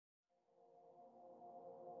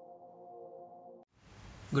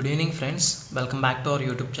Good evening friends, welcome back to our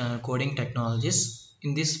YouTube channel Coding Technologies.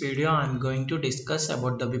 In this video I am going to discuss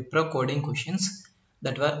about the Wipro coding questions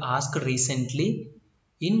that were asked recently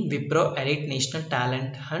in Wipro Elite National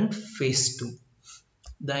Talent Hunt Phase 2.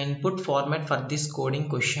 The input format for this coding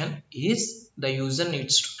question is the user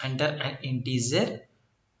needs to enter an integer,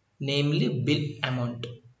 namely bill amount.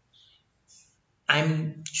 I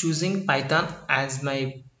am choosing Python as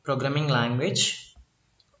my programming language.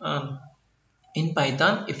 In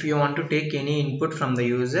Python, if you want to take any input from the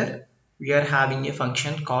user, we are having a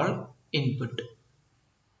function called input.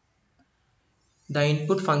 The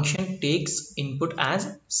input function takes input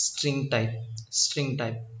as string type.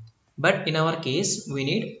 But in our case, we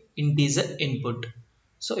need integer input.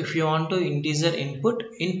 So if you want to integer input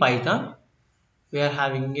in Python, we are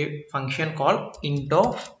having a function called int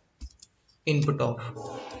of input of.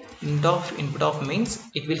 Int of input of means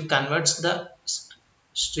it will convert the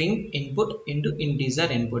string input into integer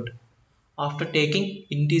input. After taking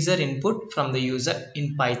integer input from the user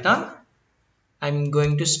in Python, I'm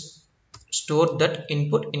going to store that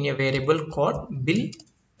input in a variable called bill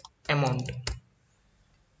amount.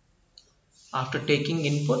 After taking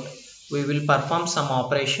input, we will perform some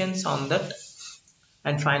operations on that,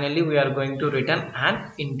 and finally we are going to return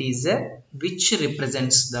an integer which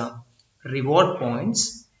represents the reward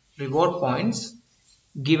points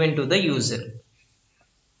given to the user.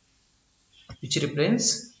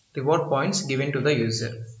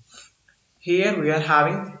 Here we are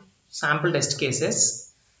having sample test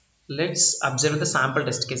cases. Let's observe the sample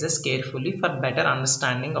test cases carefully for better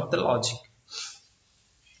understanding of the logic.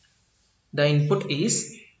 The input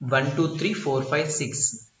is 1, 2, 3, 4, 5,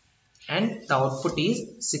 6 and the output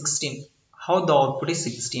is 16. How the output is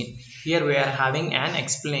 16? Here we are having an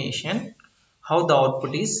explanation how the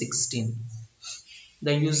output is 16.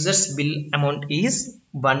 The user's bill amount is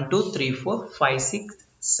 1, 2, 3, 4, 5, 6,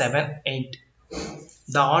 7, 8.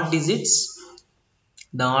 The odd digits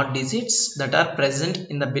that are present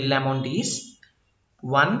in the bill amount is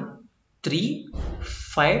 1, 3,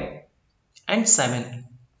 5 and 7.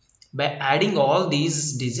 By adding all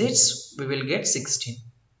these digits, we will get 16.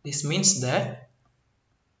 This means that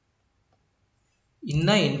in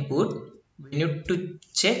the input, we need to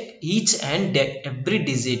check each and every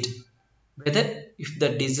digit, whether if the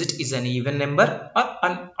digit is an even number or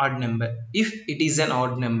an odd number. If it is an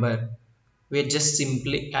odd number, we just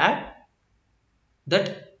simply add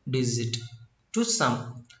that digit to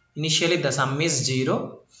sum. Initially the sum is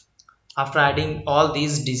 0. After adding all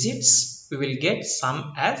these digits, we will get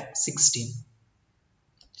sum as 16.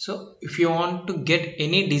 So if you want to get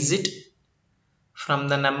any digit from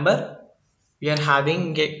the number, we are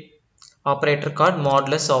having a operator called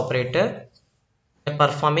modulus operator. By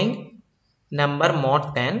performing number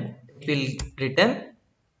mod 10, it will return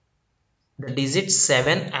the digit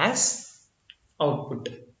 7 as output.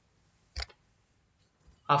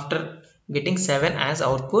 After getting 7 as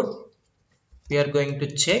output, we are going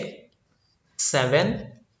to check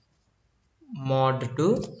 7 mod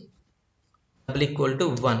 2 double equal to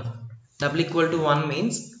 1. Double equal to 1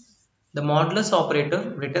 means the modulus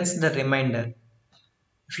operator returns the remainder.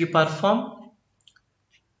 If you perform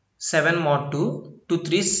 7 mod 2, 2,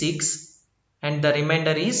 3, 6 and the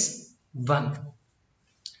remainder is 1.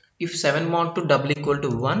 If 7 mod 2 double equal to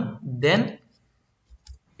 1, then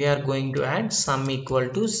we are going to add sum equal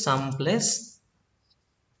to sum plus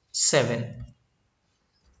 7.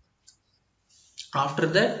 After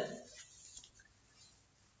that,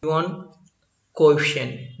 we want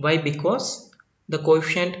coefficient. Why? Because the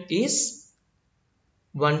coefficient is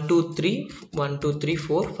 1, 2, 3,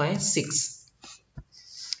 4, 5, 6.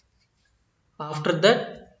 After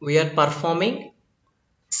that, we are performing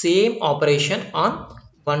same operation on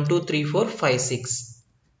 1, 2, 3, 4, 5, 6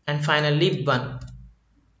 and finally 1.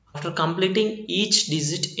 After completing each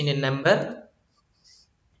digit in a number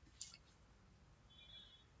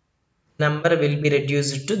will be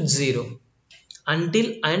reduced to 0.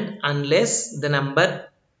 Until and unless the number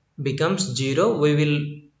becomes 0, we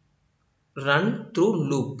will run through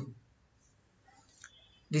loop.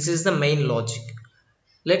 This is the main logic.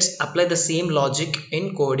 Let's apply the same logic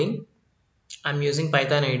in coding. I am using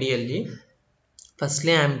Python IDLE.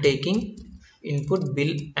 Firstly, I am taking input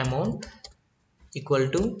bill amount equal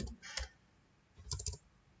to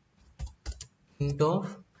int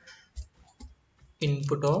of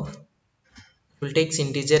input of, will takes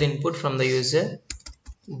integer input from the user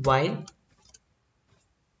while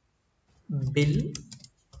bill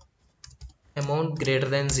amount greater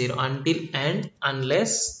than 0, until and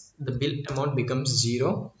unless the bill amount becomes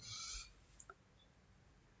 0.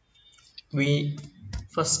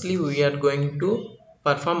 Firstly we are going to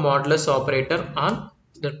perform modulus operator on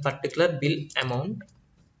that particular bill amount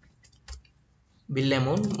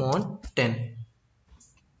want 10.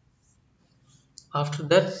 After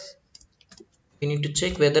that we need to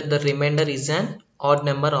check whether the remainder is an odd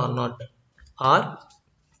number or not. Or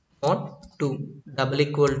not 2 double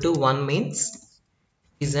equal to 1 means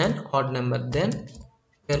is an odd number, then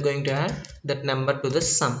we are going to add that number to the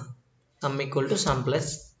sum equal to sum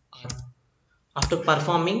plus r. After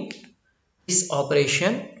performing this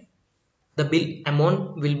operation, the bill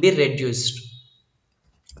amount will be reduced.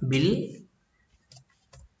 Bill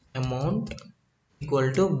amount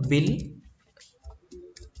equal to bill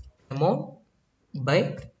amount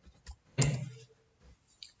by 10.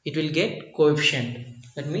 It will get coefficient,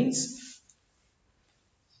 that means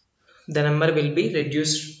the number will be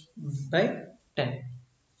reduced by 10.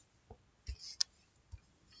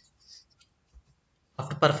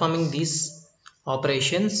 After performing these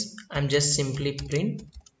operations, I'm just simply print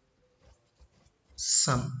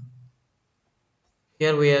sum.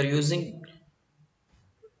 Here we are using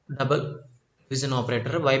double division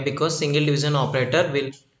operator. Why? Because single division operator will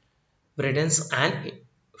returns an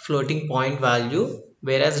floating point value,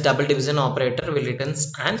 whereas double division operator will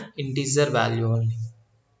returns an integer value only.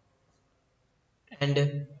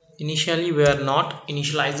 And initially we are not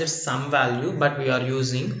initialized sum value, but we are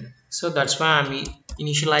using, so that's why I'm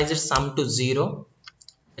initialized sum to 0.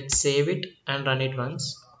 Let's save it and run it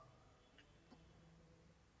once.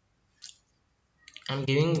 I'm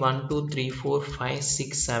giving 1 2 3 4 5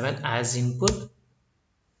 6 7 as input.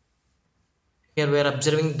 Here we are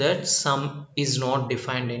observing that sum is not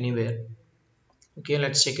defined anywhere. Okay,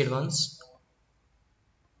 let's check it once.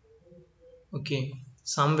 Okay,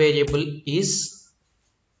 sum variable is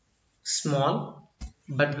small,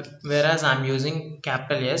 but whereas I'm using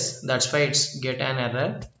capital S, that's why it's get an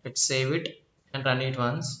error. Let's save it and run it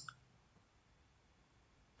once.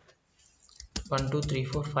 1 2 3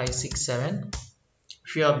 4 5 6 7.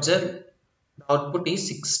 If you observe, the output is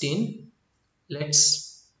 16.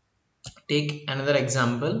 Let's take another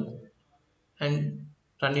example and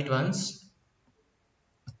run it once.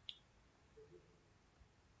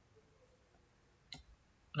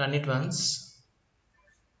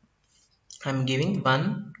 I'm giving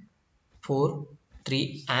 1 4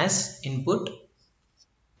 3 as input.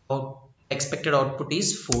 Expected output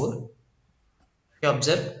is 4. If you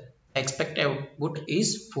observe, expected output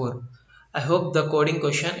is 4. I hope the coding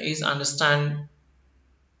question is understand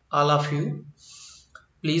all of you.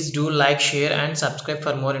 Please do like, share and subscribe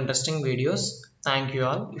for more interesting videos. Thank you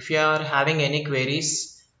all. If you are having any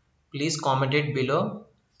queries, please comment it below.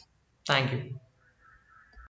 Thank you.